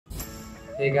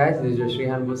Hey guys, this is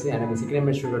Shrihan Busi and I'm a second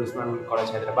MBA student at Osmania College,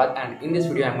 Hyderabad, and in this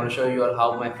video I'm going to show you all how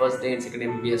my first day in second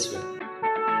Mbbs went.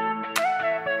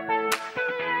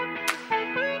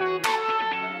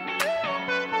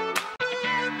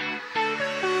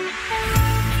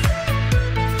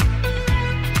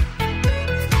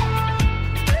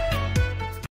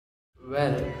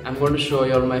 Well, I'm going to show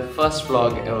you all my first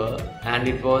vlog ever, and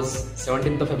it was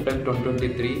 17th of April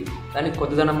 2023. దానికి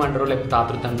కొత్తదనం అంటారో లేకపోతే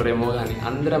తాతృత అంటారేమో కానీ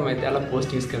అందరం అయితే అలా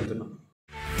పోస్టింగ్స్కి వెళ్తున్నాం.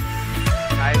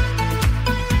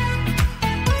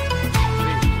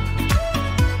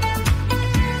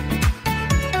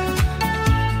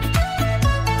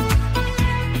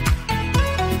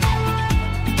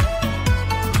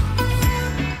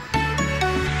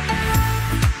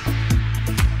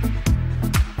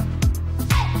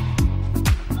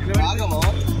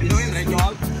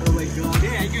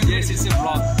 Yes, it's a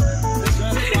vlog.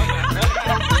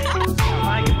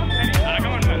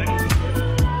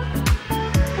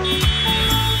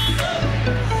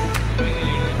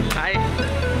 Hi.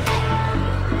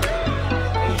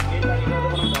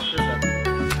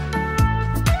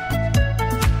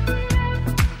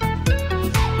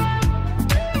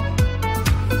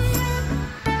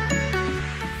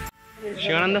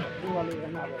 Shivananda.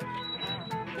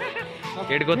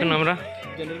 ఏడుకోతున్నాంరా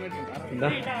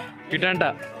ఇటంట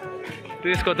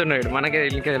తీసుకొస్తున్నాడు మనకే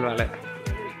ఇంకే తెలవాలి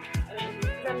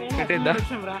ఇద్దా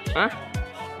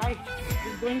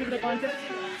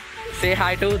సే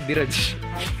హాయ్ టు ధీరజ్.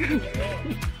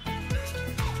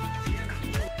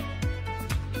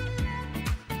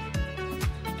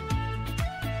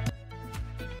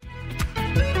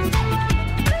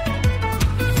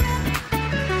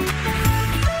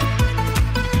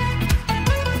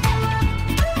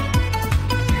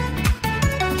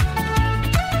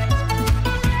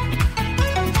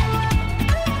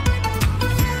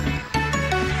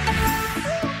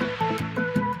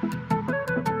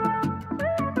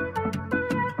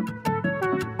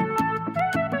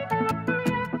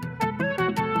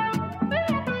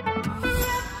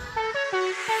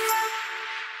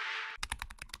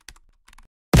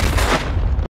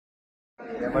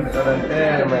 ఏమంటారంటే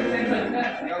మరి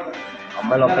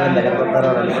అమ్మాయిలు ఒక్కరే దగ్గర కొడతారు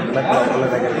అనుకుంటున్నా ఒక్కళ్ళ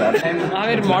దగ్గర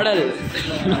మోడల్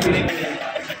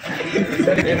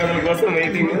కోసం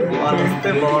వెయిటింగ్ వాళ్ళు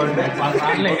ఇస్తే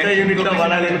బాగుంటాయి యూనిట్లో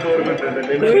పడాలని కోరుకుంటాను.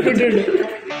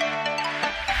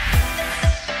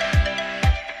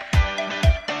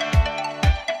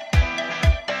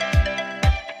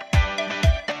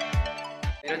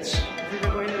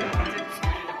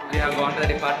 We have gone to the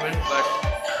department, but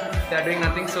they are doing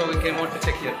nothing, so we came out to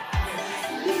check here.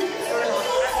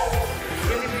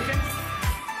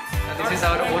 This is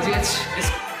our OGH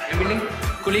building,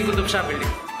 Kuli Kutub Shah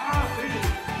building.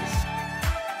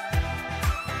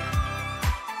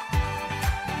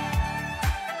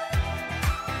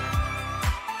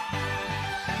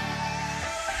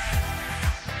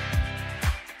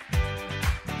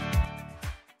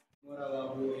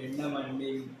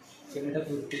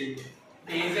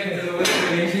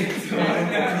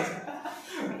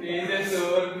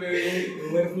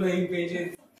 Overflowing pages.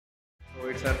 So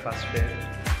it's our first day.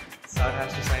 Sir has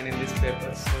to sign in this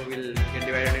paper, so we'll get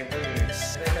divided into units.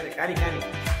 Kani.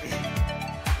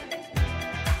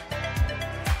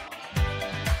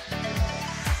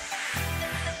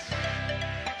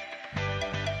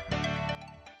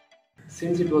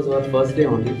 Since it was our first day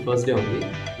only,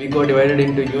 we got divided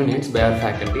into units by our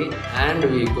faculty, and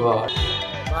we go out.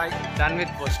 Bye. Done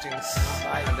with postings.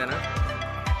 Bye. And then,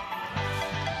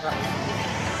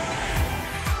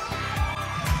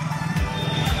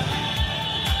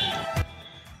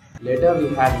 later we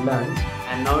had lunch,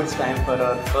 and now it's time for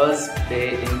our first day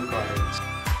in college.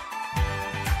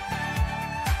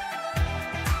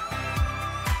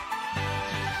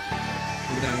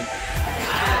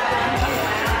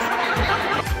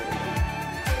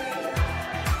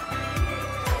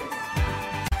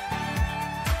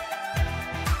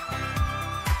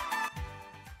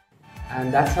 And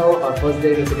that's how our first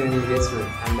day in second Mbbs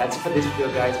went. And that's it for this video,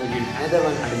 guys. We'll do another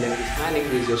one. Until then, keep smiling.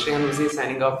 This is your Shrihan Busi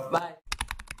signing off. Bye.